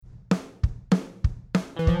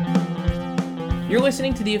You're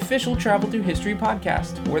listening to the official Travel Through History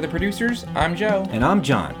podcast. We're the producers. I'm Joe. And I'm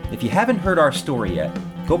John. If you haven't heard our story yet,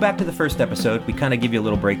 go back to the first episode. We kind of give you a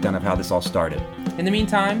little breakdown of how this all started. In the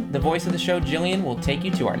meantime, the voice of the show, Jillian, will take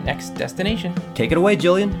you to our next destination. Take it away,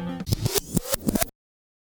 Jillian.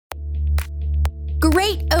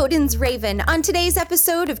 Great Odin's Raven. On today's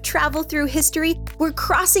episode of Travel Through History, we're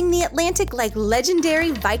crossing the Atlantic like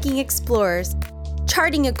legendary Viking explorers,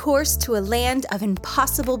 charting a course to a land of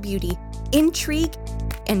impossible beauty, intrigue,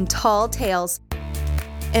 and tall tales.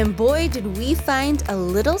 And boy, did we find a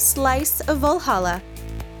little slice of Valhalla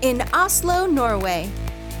in Oslo, Norway.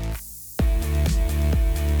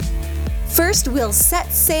 First, we'll set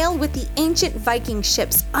sail with the ancient Viking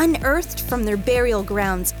ships unearthed from their burial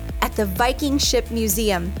grounds at the Viking Ship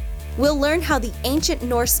Museum. We'll learn how the ancient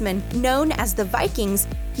Norsemen, known as the Vikings,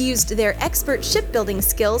 used their expert shipbuilding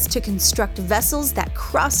skills to construct vessels that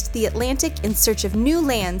crossed the Atlantic in search of new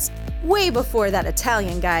lands, way before that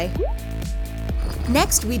Italian guy.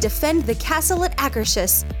 Next, we defend the castle at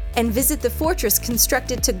Akershus and visit the fortress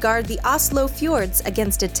constructed to guard the Oslo fjords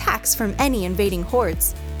against attacks from any invading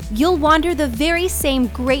hordes. You'll wander the very same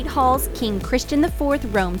great halls King Christian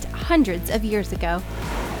IV roamed hundreds of years ago.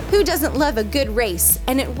 Who doesn't love a good race?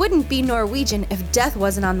 And it wouldn't be Norwegian if death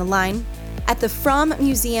wasn't on the line. At the Fram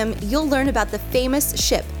Museum, you'll learn about the famous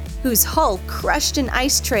ship, whose hull crushed an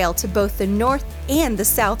ice trail to both the North and the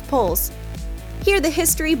South Poles. Hear the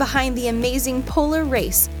history behind the amazing polar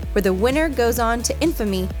race, where the winner goes on to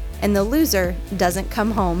infamy and the loser doesn't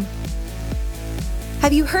come home.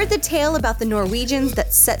 Have you heard the tale about the Norwegians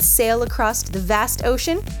that set sail across the vast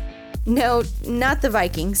ocean? No, not the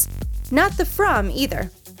Vikings. Not the Fram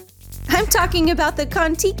either. I'm talking about the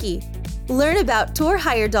Kon-Tiki. Learn about Thor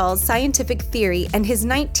Heyerdahl's scientific theory and his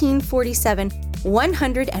 1947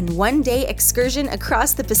 101-day excursion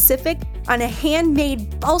across the Pacific on a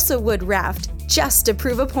handmade balsa wood raft just to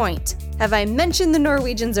prove a point. Have I mentioned the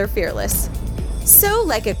Norwegians are fearless? So,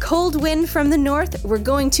 like a cold wind from the north, we're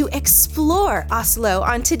going to explore Oslo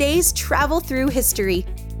on today's Travel Through History,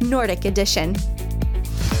 Nordic edition.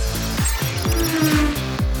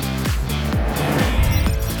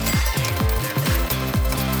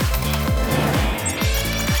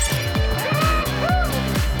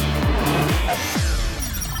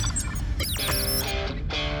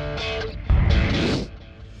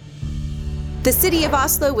 The city of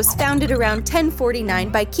Oslo was founded around 1049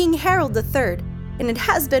 by King Harald III, and it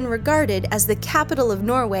has been regarded as the capital of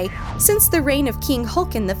Norway since the reign of King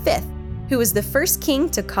Håkon V, who was the first king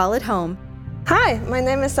to call it home. Hi, my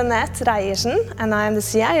name is Annette Reiersen, and I am the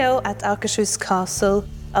CIO at Akershus Castle,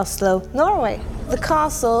 Oslo, Norway. The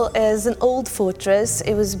castle is an old fortress.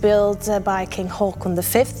 It was built by King Håkon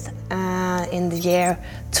V in the year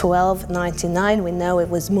 1299. We know it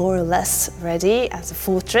was more or less ready as a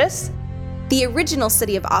fortress. The original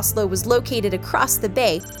city of Oslo was located across the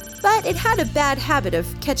bay, but it had a bad habit of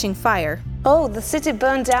catching fire. Oh, the city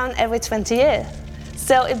burned down every 20 years.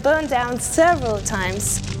 So it burned down several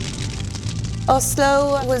times.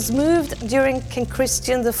 Oslo was moved during King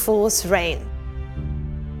Christian IV's reign.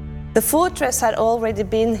 The fortress had already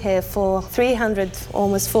been here for 300,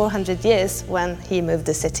 almost 400 years when he moved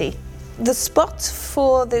the city. The spot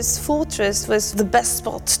for this fortress was the best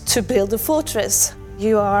spot to build a fortress.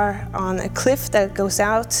 You are on a cliff that goes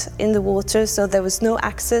out in the water, so there was no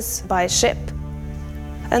access by ship.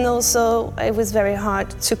 And also, it was very hard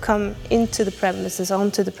to come into the premises,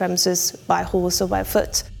 onto the premises by horse or by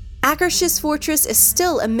foot. Akershus Fortress is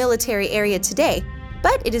still a military area today,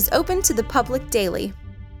 but it is open to the public daily.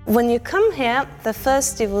 When you come here, the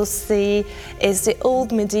first you will see is the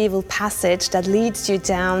old medieval passage that leads you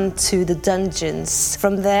down to the dungeons.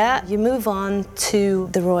 From there, you move on to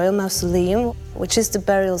the Royal Mausoleum, which is the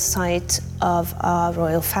burial site of our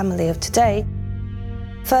royal family of today.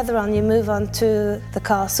 Further on, you move on to the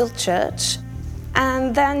castle church,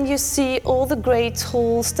 and then you see all the great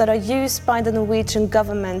halls that are used by the Norwegian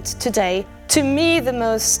government today. To me, the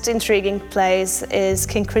most intriguing place is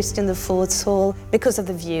King Christian IV's Hall because of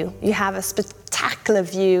the view. You have a spectacular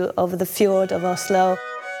view over the fjord of Oslo.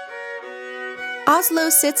 Oslo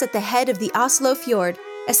sits at the head of the Oslo Fjord,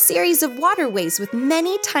 a series of waterways with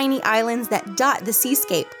many tiny islands that dot the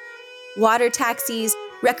seascape. Water taxis,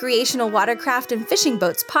 recreational watercraft, and fishing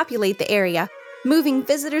boats populate the area, moving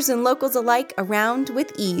visitors and locals alike around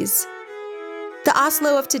with ease. The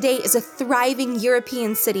Oslo of today is a thriving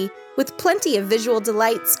European city with plenty of visual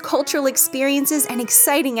delights, cultural experiences, and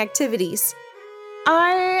exciting activities.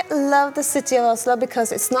 I love the city of Oslo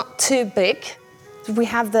because it's not too big. We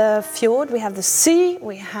have the fjord, we have the sea,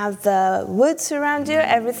 we have the woods around you.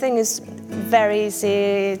 Everything is very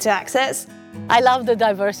easy to access. I love the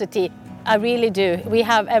diversity. I really do. We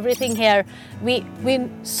have everything here. We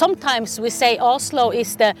sometimes we say Oslo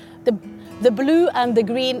is the blue and the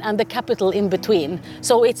green and the capital in between.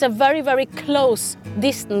 So it's a very, very close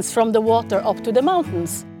distance from the water up to the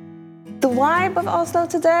mountains. The vibe of Oslo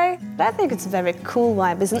today, I think it's a very cool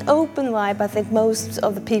vibe. It's an open vibe. I think most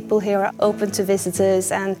of the people here are open to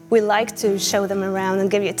visitors, and we like to show them around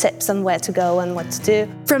and give you tips on where to go and what to do.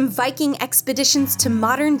 From Viking expeditions to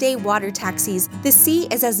modern-day water taxis, the sea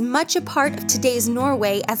is as much a part of today's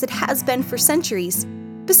Norway as it has been for centuries.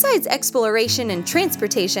 Besides exploration and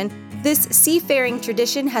transportation, this seafaring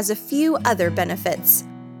tradition has a few other benefits.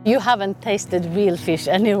 You haven't tasted real fish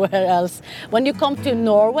anywhere else. When you come to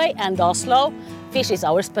Norway and Oslo, fish is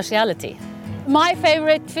our specialty. My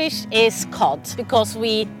favorite fish is cod, because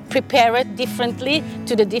we prepare it differently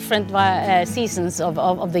to the different seasons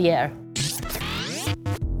of the year.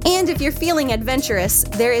 And if you're feeling adventurous,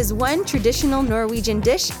 there is one traditional Norwegian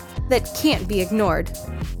dish that can't be ignored.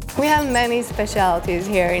 We have many specialties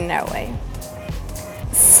here in Norway.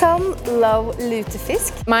 Some love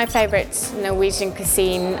lutefisk. My favorite Norwegian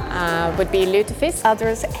cuisine would be lutefisk.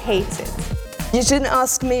 Others hate it. You shouldn't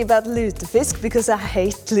ask me about lutefisk because I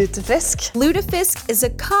hate lutefisk. Lutefisk is a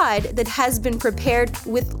cod that has been prepared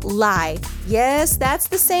with lye. Yes, that's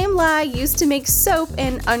the same lye used to make soap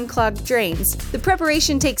and unclog drains. The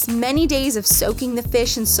preparation takes many days of soaking the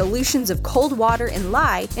fish in solutions of cold water and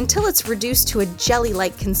lye until it's reduced to a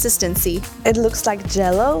jelly-like consistency. It looks like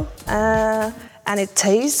jello, and it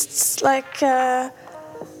tastes like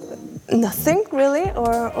nothing really,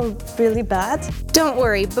 or really bad. Don't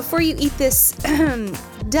worry, before you eat this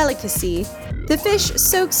delicacy, the fish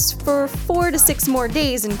soaks for 4 to 6 more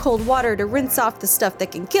days in cold water to rinse off the stuff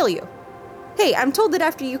that can kill you. Hey, I'm told that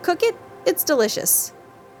after you cook it, it's delicious.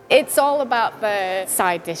 It's all about the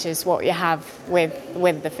side dishes, what you have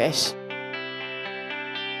with the fish.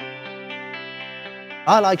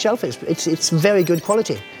 I like shellfish. It's very good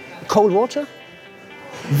quality. Cold water,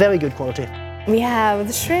 very good quality. We have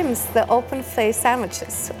the shrimps, the open face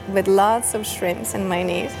sandwiches with lots of shrimps and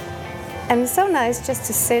mayonnaise. And it's so nice just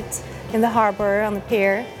to sit in the harbor on the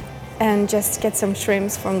pier and just get some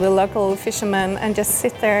shrimps from the local fishermen and just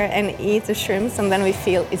sit there and eat the shrimps, and then we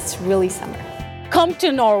feel it's really summer. Come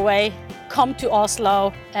to Norway, come to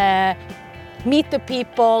Oslo, meet the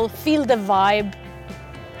people, feel the vibe.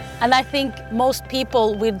 And I think most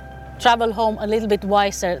people will travel home a little bit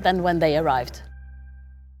wiser than when they arrived.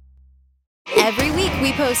 Every week,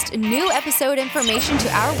 we post new episode information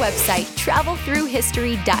to our website,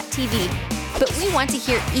 travelthroughhistory.tv. But we want to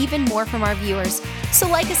hear even more from our viewers. So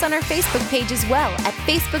like us on our Facebook page as well at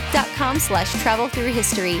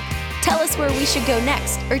facebook.com/travelthroughhistory. Tell us where we should go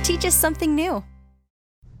next or teach us something new.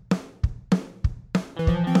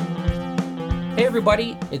 Hey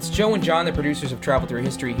everybody, it's Joe and John, the producers of Travel Through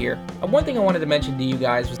History here. One thing I wanted to mention to you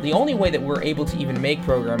guys was the only way that we're able to even make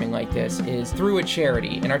programming like this is through a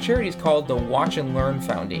charity, and our charity is called the Watch and Learn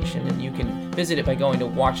Foundation, and you can visit it by going to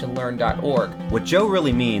watchandlearn.org. What Joe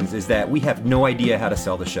really means is that we have no idea how to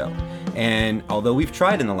sell the show, and although we've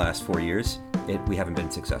tried in the last 4 years, we haven't been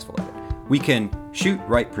successful at it. We can shoot,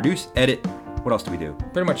 write, produce, edit. What else do we do?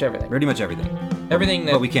 Pretty much everything. Pretty much everything. Everything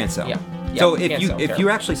that... But we can't sell. Yeah. So if you're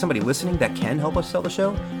actually somebody listening that can help us sell the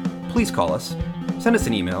show, please call us, send us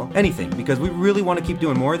an email, anything, because we really want to keep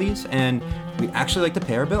doing more of these, and we actually like to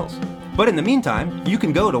pay our bills. But in the meantime, you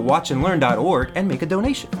can go to watchandlearn.org and make a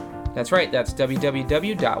donation. That's right, that's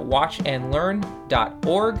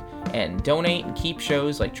www.watchandlearn.org, and donate and keep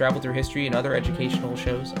shows like Travel Through History and other educational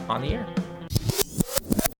shows on the air.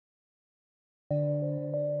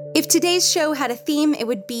 If today's show had a theme, it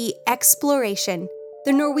would be exploration.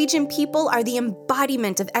 The Norwegian people are the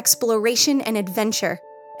embodiment of exploration and adventure,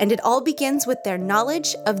 and it all begins with their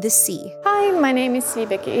knowledge of the sea. Hi, my name is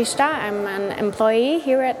Vibeke Yrstad. I'm an employee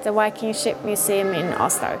here at the Viking Ship Museum in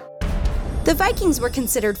Oslo. The Vikings were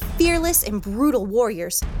considered fearless and brutal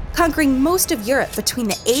warriors, conquering most of Europe between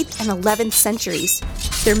the 8th and 11th centuries.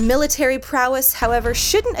 Their military prowess, however,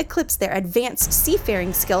 shouldn't eclipse their advanced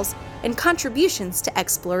seafaring skills and contributions to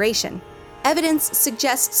exploration. Evidence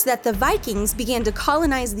suggests that the Vikings began to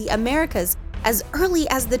colonize the Americas as early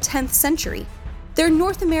as the 10th century. Their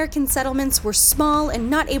North American settlements were small and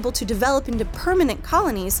not able to develop into permanent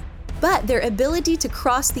colonies, but their ability to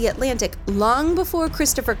cross the Atlantic long before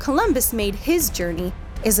Christopher Columbus made his journey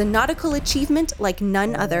is a nautical achievement like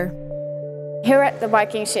none other. Here at the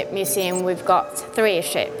Viking Ship Museum, we've got 3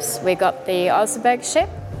 ships. We've got the Oseberg ship,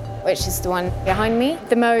 which is the one behind me.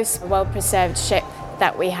 The most well-preserved ship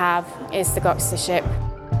that we have is the Gokstad ship.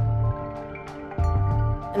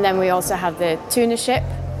 And then we also have the Tuna ship,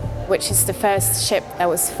 which is the first ship that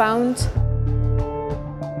was found.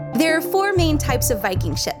 There are 4 main types of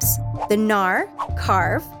Viking ships: the Nar,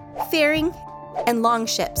 Karv, Færing, and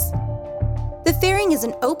Longships. The Færing is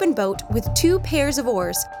an open boat with 2 pairs of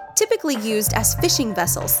oars, typically used as fishing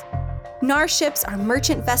vessels. Nar ships are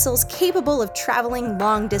merchant vessels capable of traveling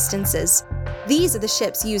long distances. These are the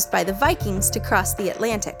ships used by the Vikings to cross the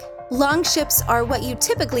Atlantic. Longships are what you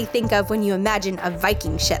typically think of when you imagine a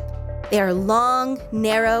Viking ship. They are long,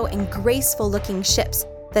 narrow, and graceful-looking ships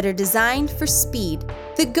that are designed for speed.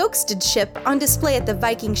 The Gokstad ship on display at the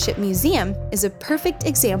Viking Ship Museum is a perfect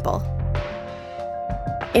example.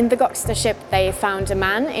 In the Gokstad ship, they found a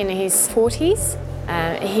man in his 40s.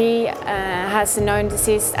 He has a known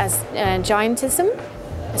disease as giantism,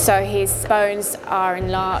 so his bones are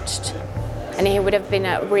enlarged, and he would have been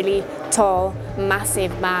a really tall,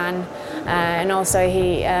 massive man. And also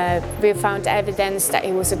we found evidence that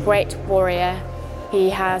he was a great warrior. He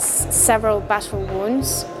has several battle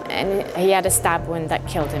wounds, and he had a stab wound that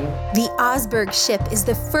killed him. The Osberg ship is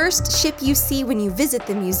the first ship you see when you visit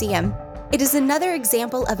the museum. It is another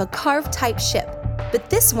example of a Karv-type ship, but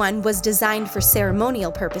this one was designed for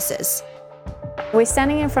ceremonial purposes. We're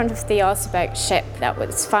standing in front of the Osberg ship that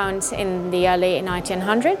was found in the early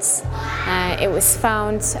 1900s. It was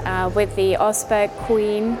found with the Osberg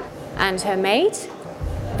queen and her maid.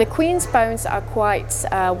 The queen's bones are quite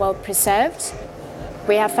well preserved.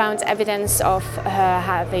 We have found evidence of her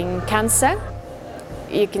having cancer.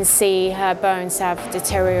 You can see her bones have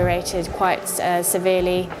deteriorated quite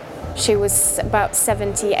severely. She was about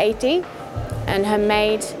 70, 80, and her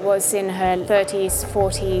maid was in her 30s,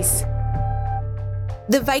 40s.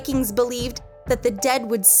 The Vikings believed that the dead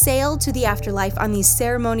would sail to the afterlife on these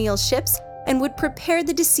ceremonial ships and would prepare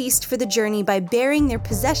the deceased for the journey by bearing their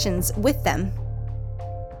possessions with them.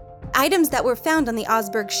 Items that were found on the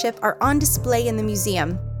Osberg ship are on display in the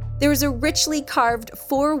museum. There is a richly carved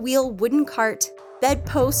 4-wheel wooden cart,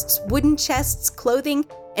 bedposts, wooden chests, clothing,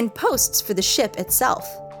 and posts for the ship itself.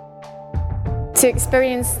 To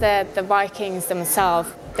experience the Vikings themselves,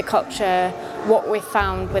 the culture, what we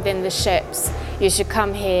found within the ships, you should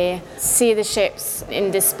come here, see the ships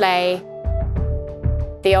in display,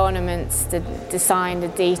 the ornaments, the design, the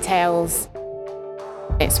details.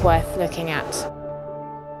 It's worth looking at.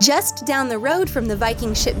 Just down the road from the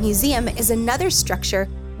Viking Ship Museum is another structure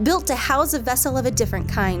built to house a vessel of a different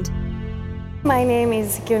kind. My name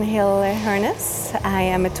is Gunhild Hernes. I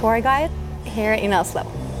am a tour guide here in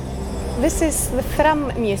Oslo. This is the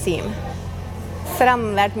Fram Museum.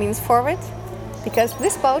 Fram, that means forward, because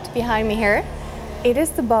this boat behind me here, it is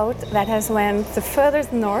the boat that has went the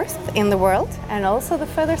furthest north in the world and also the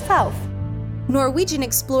further south. Norwegian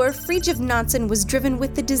explorer Fridtjof Nansen was driven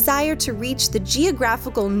with the desire to reach the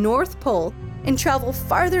geographical North Pole and travel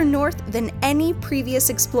farther north than any previous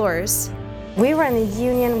explorers. We were in a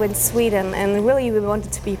union with Sweden, and really we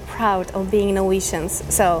wanted to be proud of being Norwegians.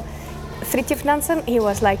 So Fridtjof Nansen, he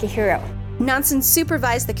was like a hero. Nansen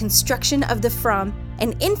supervised the construction of the Fram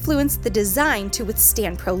and influenced the design to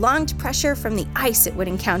withstand prolonged pressure from the ice it would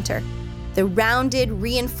encounter. The rounded,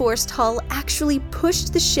 reinforced hull actually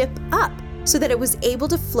pushed the ship up so that it was able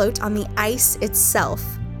to float on the ice itself.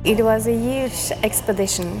 It was a huge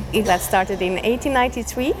expedition. It started in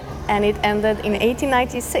 1893 and it ended in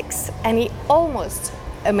 1896, and he almost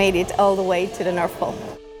made it all the way to the North Pole.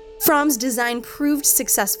 Fram's design proved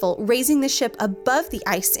successful, raising the ship above the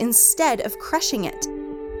ice instead of crushing it.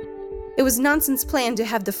 It was Nansen's plan to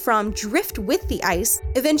have the Fram drift with the ice,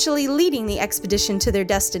 eventually leading the expedition to their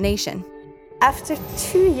destination. After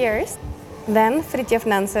 2 years, then Fridtjof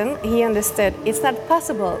Nansen, he understood it's not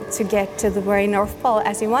possible to get to the very North Pole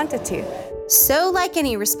as he wanted to. So, like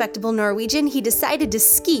any respectable Norwegian, he decided to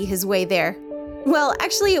ski his way there. Well,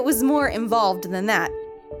 actually, it was more involved than that.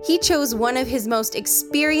 He chose one of his most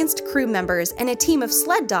experienced crew members and a team of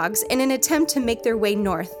sled dogs in an attempt to make their way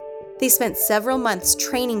north. They spent several months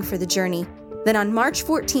training for the journey. Then on March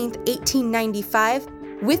 14, 1895,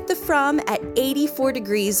 with the Fram at 84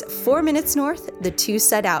 degrees, 4 minutes north, the two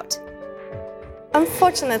set out.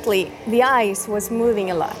 Unfortunately, the ice was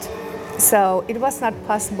moving a lot, so it was not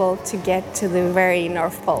possible to get to the very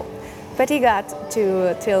North Pole. But he got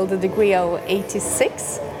till the degree of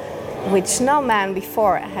 86, which no man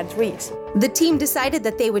before had reached. The team decided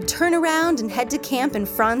that they would turn around and head to camp in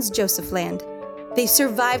Franz Josef Land. They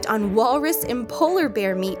survived on walrus and polar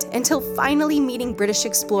bear meat until finally meeting British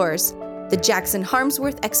explorers, the Jackson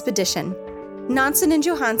Harmsworth expedition. Nansen and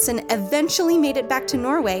Johansen eventually made it back to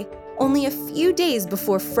Norway only a few days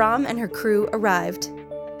before Fram and her crew arrived.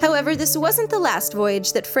 However, this wasn't the last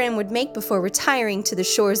voyage that Fram would make before retiring to the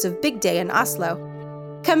shores of Big Day in Oslo.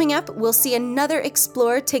 Coming up, we'll see another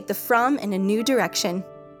explorer take the Fram in a new direction.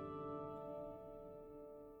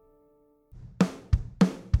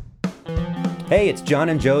 Hey, it's John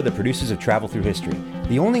and Joe, the producers of Travel Through History.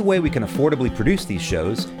 The only way we can affordably produce these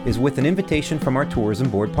shows is with an invitation from our tourism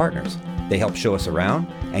board partners. They help show us around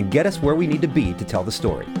and get us where we need to be to tell the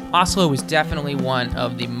story. Oslo was definitely one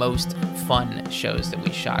of the most fun shows that we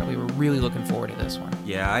shot. We were really looking forward to this one.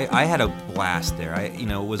 Yeah, I had a blast there. It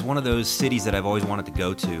was one of those cities that I've always wanted to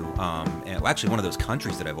go to. And actually, one of those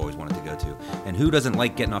countries that I've always wanted to go to. And who doesn't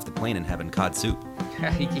like getting off the plane and having cod soup?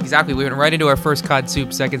 Exactly. We went right into our first cod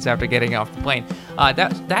soup seconds after getting off the plane.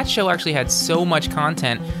 That show actually had so much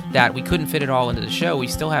content that we couldn't fit it all into the show. We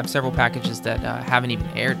still have several packages that haven't even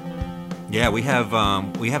aired. Yeah, we have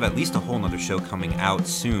at least a whole nother show coming out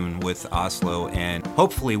soon with Oslo, and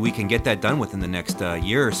hopefully we can get that done within the next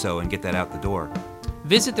year or so and get that out the door.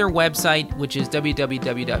 Visit their website, which is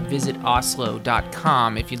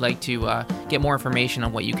www.visitoslo.com, if you'd like to get more information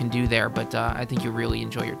on what you can do there, but I think you'll really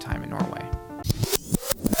enjoy your time in Norway.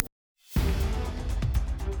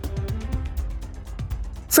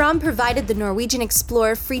 Fromm provided the Norwegian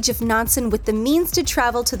explorer Fridtjof Nansen with the means to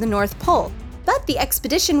travel to the North Pole, but the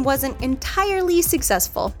expedition wasn't entirely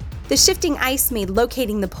successful. The shifting ice made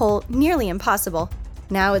locating the pole nearly impossible.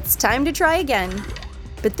 Now it's time to try again.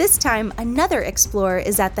 But this time, another explorer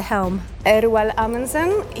is at the helm. Roald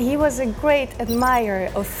Amundsen, he was a great admirer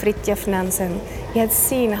of Fridtjof Nansen. He had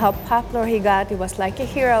seen how popular he got, he was like a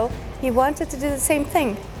hero. He wanted to do the same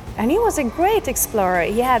thing. And he was a great explorer.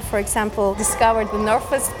 He had, for example, discovered the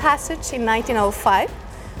Northwest Passage in 1905,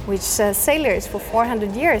 which sailors for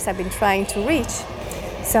 400 years have been trying to reach.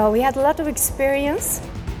 So he had a lot of experience.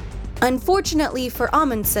 Unfortunately for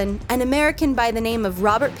Amundsen, an American by the name of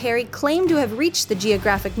Robert Peary claimed to have reached the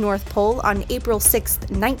geographic North Pole on April 6,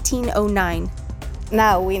 1909.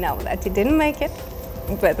 Now we know that he didn't make it,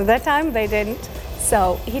 but at that time they didn't.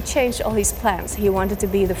 So he changed all his plans. He wanted to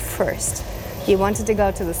be the first. He wanted to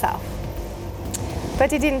go to the south.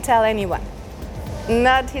 But he didn't tell anyone.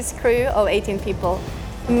 Not his crew of 18 people.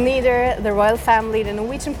 Neither the royal family, the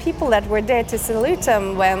Norwegian people that were there to salute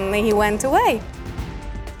him when he went away.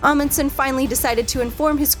 Amundsen finally decided to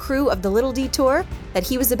inform his crew of the little detour that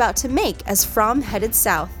he was about to make as Fromm headed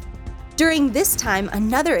south. During this time,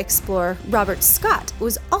 another explorer, Robert Scott,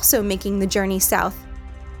 was also making the journey south.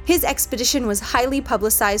 His expedition was highly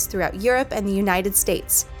publicized throughout Europe and the United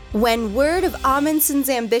States. When word of Amundsen's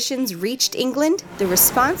ambitions reached England, the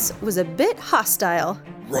response was a bit hostile.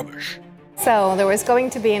 Rubbish. So there was going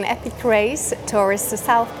to be an epic race towards the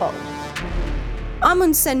South Pole.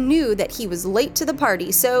 Amundsen knew that he was late to the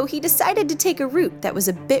party, so he decided to take a route that was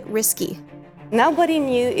a bit risky. Nobody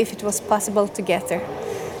knew if it was possible to get there.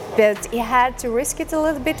 But he had to risk it a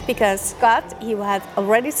little bit because Scott, he had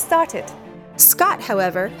already started. Scott,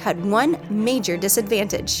 however, had one major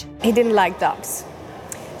disadvantage. He didn't like dogs.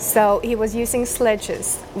 So he was using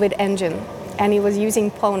sledges with engine, and he was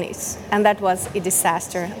using ponies, and that was a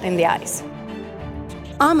disaster in the ice.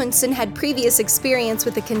 Amundsen had previous experience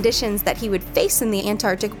with the conditions that he would face in the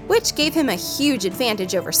Antarctic, which gave him a huge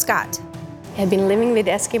advantage over Scott. He had been living with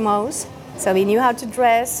Eskimos, so he knew how to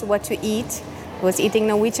dress, what to eat. He was eating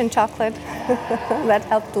Norwegian chocolate. That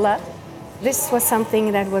helped a lot. This was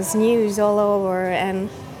something that was news all over, and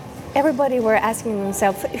everybody were asking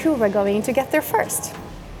themselves who were going to get there first.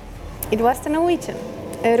 It was the Norwegian,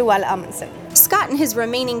 Roald Amundsen. Scott and his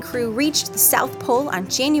remaining crew reached the South Pole on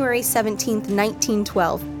January 17,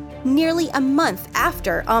 1912, nearly a month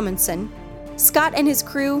after Amundsen. Scott and his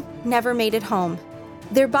crew never made it home.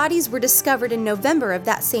 Their bodies were discovered in November of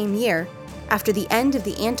that same year, after the end of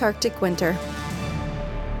the Antarctic winter.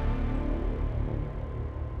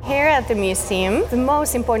 Here at the museum, the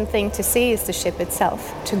most important thing to see is the ship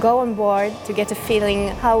itself. To go on board, to get a feeling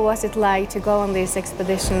how was it like to go on these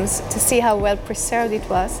expeditions, to see how well preserved it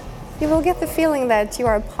was. You will get the feeling that you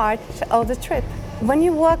are a part of the trip. When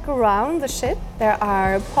you walk around the ship, there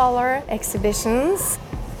are polar exhibitions.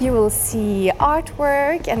 You will see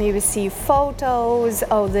artwork and you will see photos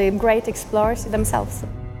of the great explorers themselves.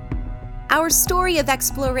 Our story of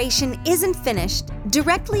exploration isn't finished.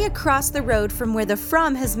 Directly across the road from where the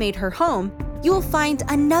Fromm has made her home, you'll find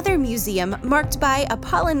another museum marked by a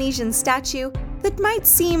Polynesian statue that might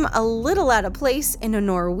seem a little out of place in a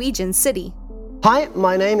Norwegian city. Hi,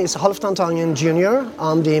 my name is Halvdan Tangen Jr.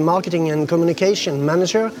 I'm the Marketing and Communication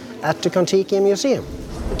Manager at the Kon-Tiki Museum.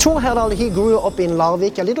 Thor Heyerdahl, he grew up in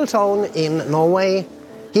Larvik, a little town in Norway.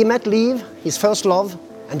 He met Liv, his first love,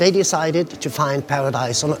 and they decided to find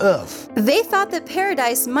paradise on Earth. They thought that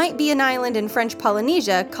paradise might be an island in French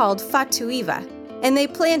Polynesia called Fatuiva, and they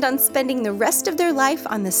planned on spending the rest of their life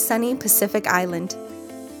on the sunny Pacific island.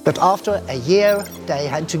 But after a year, they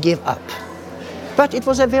had to give up. But it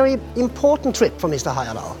was a very important trip for Mr.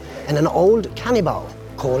 Heyerdahl and an old cannibal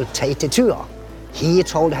called Teiti Tua. He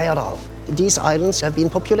told Heyerdahl, these islands have been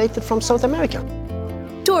populated from South America.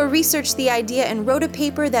 Tor researched the idea and wrote a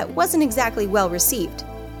paper that wasn't exactly well received.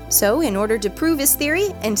 So, in order to prove his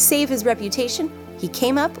theory and save his reputation, he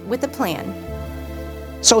came up with a plan.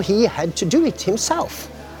 So he had to do it himself.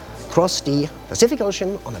 Cross the Pacific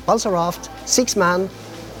Ocean on a balsa raft, 6 man,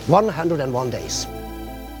 101 days.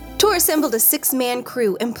 Tor assembled a 6-man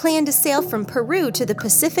crew and planned to sail from Peru to the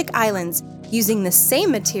Pacific Islands using the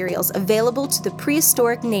same materials available to the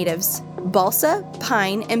prehistoric natives: balsa,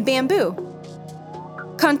 pine, and bamboo.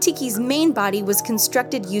 Kon-Tiki's main body was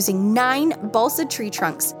constructed using 9 balsa tree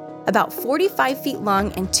trunks, about 45 feet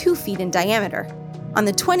long and 2 feet in diameter. On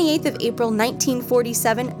the 28th of April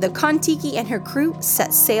 1947, the Kon-Tiki and her crew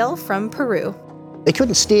set sail from Peru. They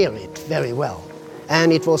couldn't steer it very well,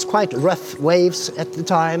 and it was quite rough waves at the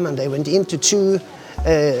time, and they went into 2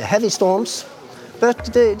 heavy storms.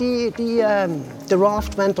 But the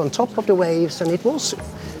raft went on top of the waves, and it was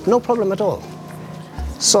no problem at all.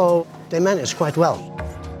 So they managed quite well.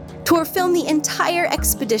 Tor filmed the entire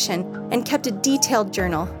expedition and kept a detailed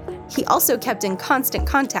journal. He also kept in constant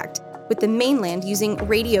contact with the mainland using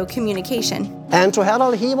radio communication. And to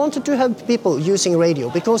Heyerdahl, he wanted to have people using radio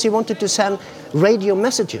because he wanted to send radio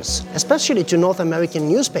messages, especially to North American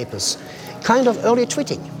newspapers, kind of early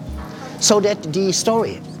tweeting, so that the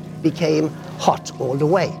story became hot all the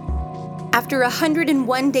way. After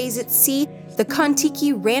 101 days at sea, the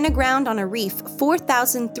Kon-Tiki ran aground on a reef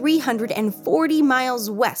 4,340 miles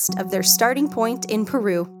west of their starting point in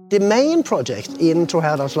Peru. The main project in Tor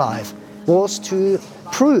Heyerdahl's life was to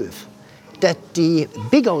prove that the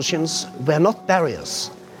big oceans were not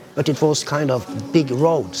barriers, but it was kind of big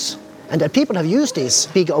roads, and that people have used these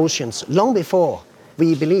big oceans long before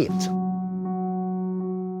we believed.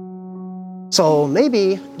 So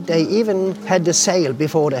maybe they even had the sail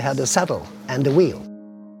before they had the saddle and the wheel.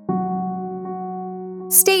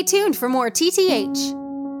 Stay tuned for more TTH.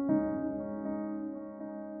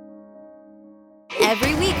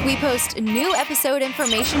 Every week we post new episode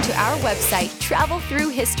information to our website,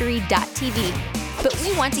 travelthroughhistory.tv. But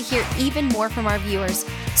we want to hear even more from our viewers.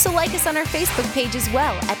 So like us on our Facebook page as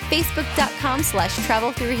well at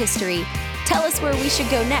facebook.com/travelthroughhistory. Tell us where we should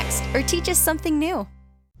go next or teach us something new.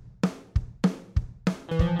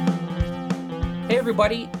 Hey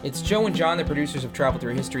everybody, it's Joe and John, the producers of Travel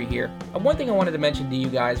Through History here. One thing I wanted to mention to you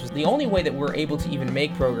guys was the only way that we're able to even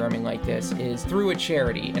make programming like this is through a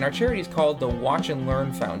charity, and our charity is called the Watch and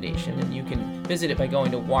Learn Foundation, and you can visit it by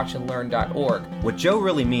going to watchandlearn.org. What Joe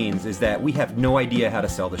really means is that we have no idea how to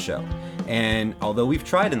sell the show, and although we've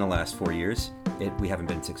tried in the last 4 years, we haven't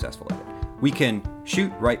been successful at it. We can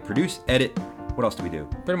shoot, write, produce, edit. What else do we do?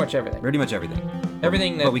 Pretty much everything. Pretty much everything.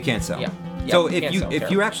 Everything that... But we can't sell. Yeah. So if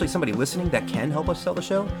you're actually somebody listening that can help us sell the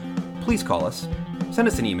show, please call us, send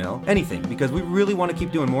us an email, anything, because we really want to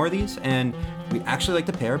keep doing more of these, and we actually like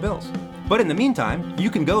to pay our bills. But in the meantime, you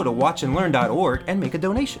can go to watchandlearn.org and make a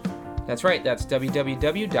donation. That's right, that's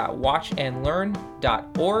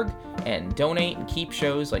www.watchandlearn.org, and donate and keep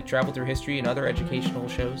shows like Travel Through History and other educational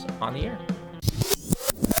shows on the air.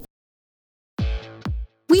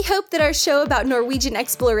 We hope that our show about Norwegian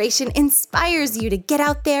exploration inspires you to get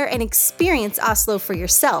out there and experience Oslo for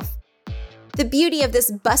yourself. The beauty of this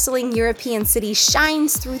bustling European city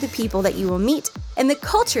shines through the people that you will meet and the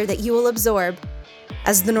culture that you will absorb.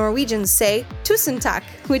 As the Norwegians say, tusen takk,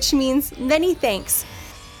 which means many thanks.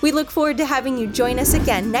 We look forward to having you join us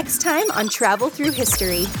again next time on Travel Through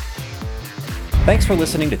History. Thanks for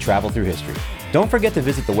listening to Travel Through History. Don't forget to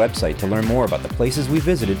visit the website to learn more about the places we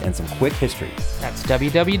visited and some quick history. That's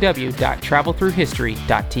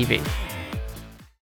www.travelthroughhistory.tv.